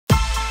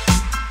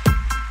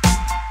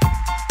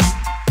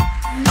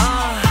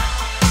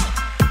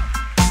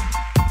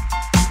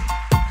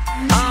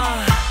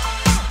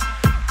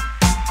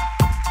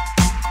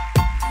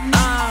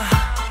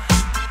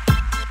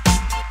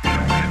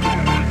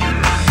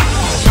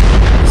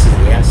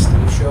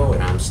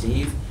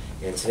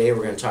And today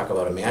we're going to talk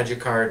about a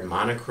MagiCard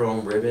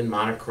monochrome ribbon.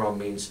 Monochrome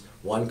means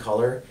one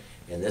color,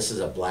 and this is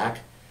a black.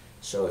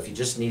 So if you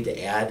just need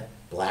to add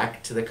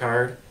black to the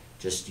card,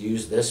 just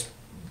use this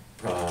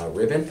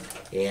ribbon.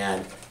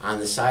 And on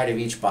the side of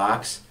each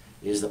box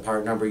is the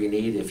part number you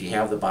need. If you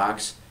have the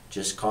box,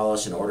 just call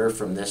us and order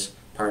from this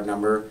part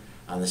number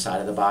on the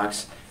side of the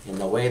box. And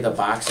the way the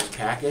box is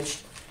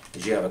packaged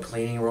is you have a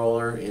cleaning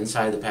roller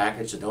inside the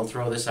package, so don't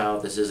throw this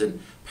out. This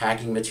isn't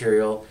packing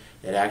material.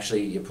 It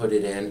actually, you put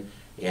it in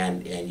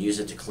and use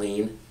it to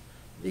clean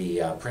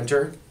the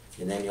printer,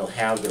 and then you'll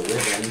have the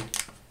ribbon,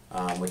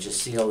 which is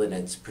sealed in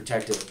its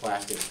protective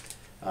plastic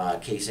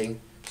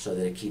casing so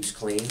that it keeps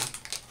clean.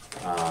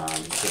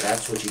 So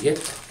that's what you get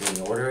when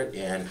you order it,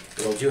 and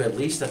it'll do at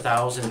least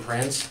 1,000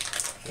 prints,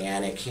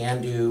 and it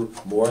can do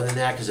more than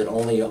that because it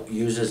only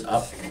uses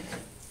up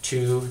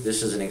to,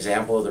 this is an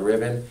example of the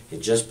ribbon,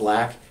 it's just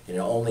black, and it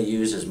only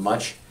uses as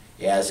much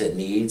as it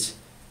needs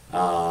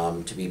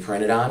to be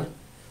printed on.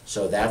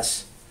 So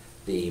that's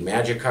the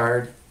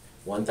MagiCard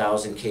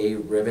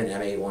 1000K ribbon,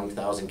 MA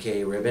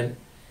 1000K ribbon.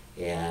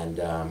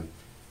 And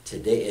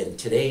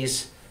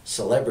today's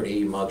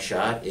celebrity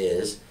mugshot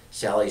is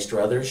Sally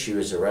Struthers. She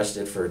was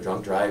arrested for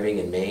drunk driving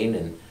in Maine,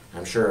 and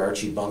I'm sure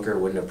Archie Bunker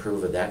wouldn't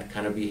approve of that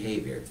kind of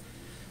behavior.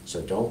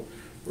 So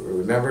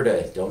remember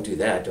to don't do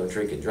that, don't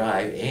drink and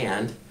drive,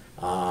 and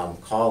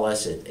call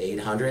us at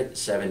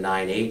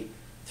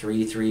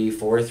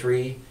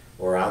 800-798-3343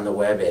 or on the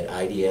web at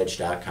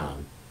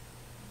idedge.com.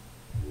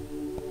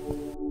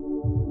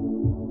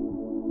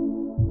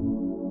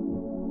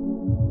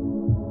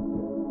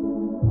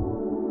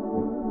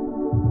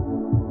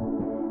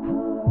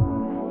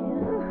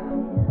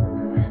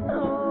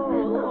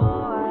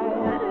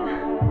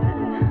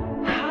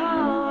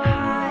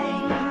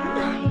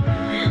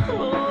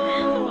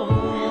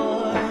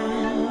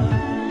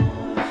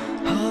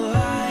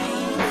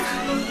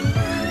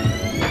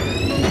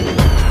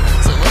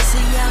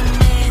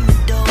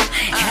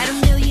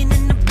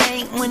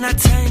 When I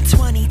turned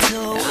 22,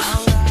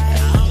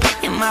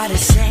 it might have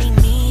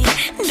saved me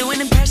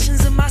doing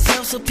impressions of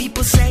myself so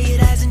people say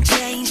it